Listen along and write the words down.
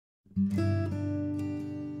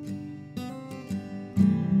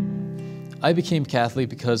I became Catholic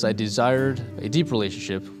because I desired a deep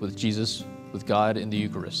relationship with Jesus, with God in the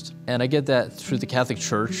Eucharist. And I get that through the Catholic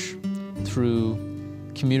Church, through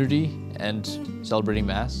community and celebrating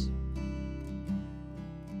Mass.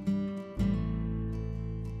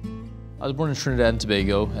 I was born in Trinidad and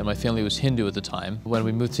Tobago, and my family was Hindu at the time. When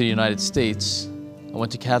we moved to the United States, I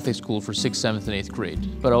went to Catholic school for 6th, 7th, and 8th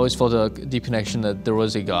grade. But I always felt a deep connection that there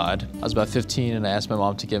was a God. I was about 15 and I asked my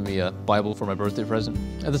mom to get me a Bible for my birthday present.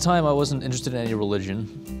 At the time, I wasn't interested in any religion.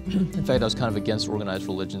 In fact, I was kind of against organized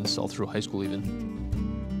religions all through high school even.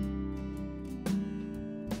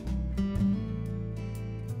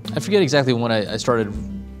 I forget exactly when I started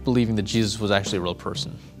believing that Jesus was actually a real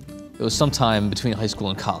person. It was sometime between high school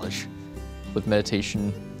and college, with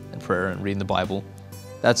meditation and prayer and reading the Bible.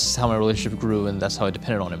 That's how my relationship grew, and that's how I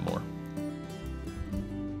depended on him more.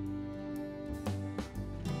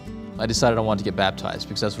 I decided I wanted to get baptized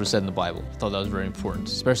because that's what it said in the Bible. I thought that was very important,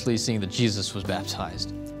 especially seeing that Jesus was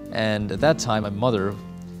baptized. And at that time, my mother,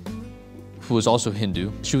 who was also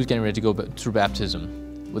Hindu, she was getting ready to go through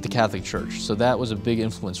baptism with the Catholic Church. So that was a big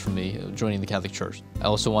influence for me, joining the Catholic Church. I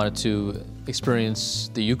also wanted to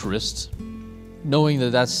experience the Eucharist, knowing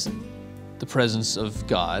that that's the presence of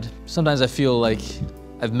God. Sometimes I feel like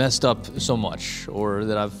I've messed up so much, or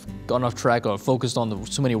that I've gone off track or focused on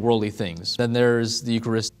so many worldly things. Then there's the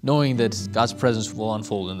Eucharist, knowing that God's presence will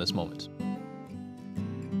unfold in this moment.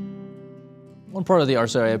 One part of the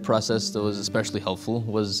RCIA process that was especially helpful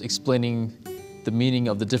was explaining the meaning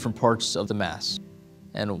of the different parts of the Mass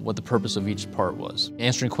and what the purpose of each part was.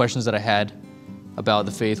 Answering questions that I had about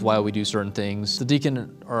the faith, why we do certain things. The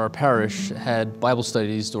deacon or our parish had Bible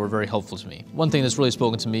studies that were very helpful to me. One thing that's really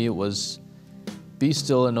spoken to me was, be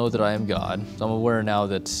still and know that I am God. So I'm aware now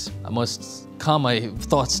that I must calm my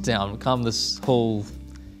thoughts down, calm this whole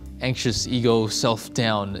anxious ego self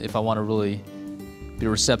down if I want to really be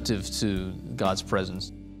receptive to God's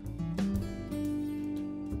presence.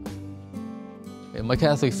 My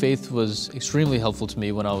Catholic faith was extremely helpful to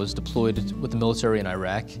me when I was deployed with the military in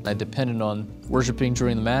Iraq. I depended on worshiping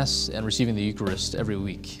during the Mass and receiving the Eucharist every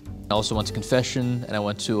week. I also went to confession, and I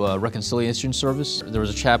went to a reconciliation service. There was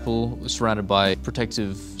a chapel surrounded by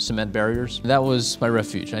protective cement barriers. That was my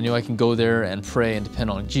refuge. I knew I can go there and pray and depend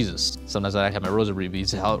on Jesus. Sometimes I'd have my rosary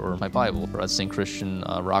beads out or my Bible, or I'd sing Christian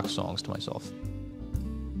rock songs to myself.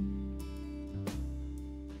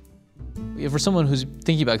 For someone who's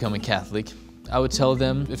thinking about becoming Catholic, I would tell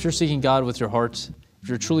them, if you're seeking God with your heart, if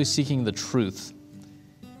you're truly seeking the truth,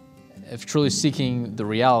 if you're truly seeking the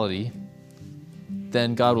reality,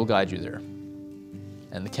 then God will guide you there.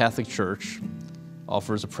 And the Catholic Church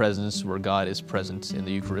offers a presence where God is present in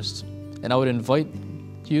the Eucharist. And I would invite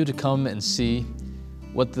you to come and see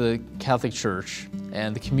what the Catholic Church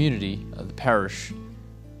and the community of the parish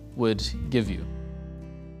would give you.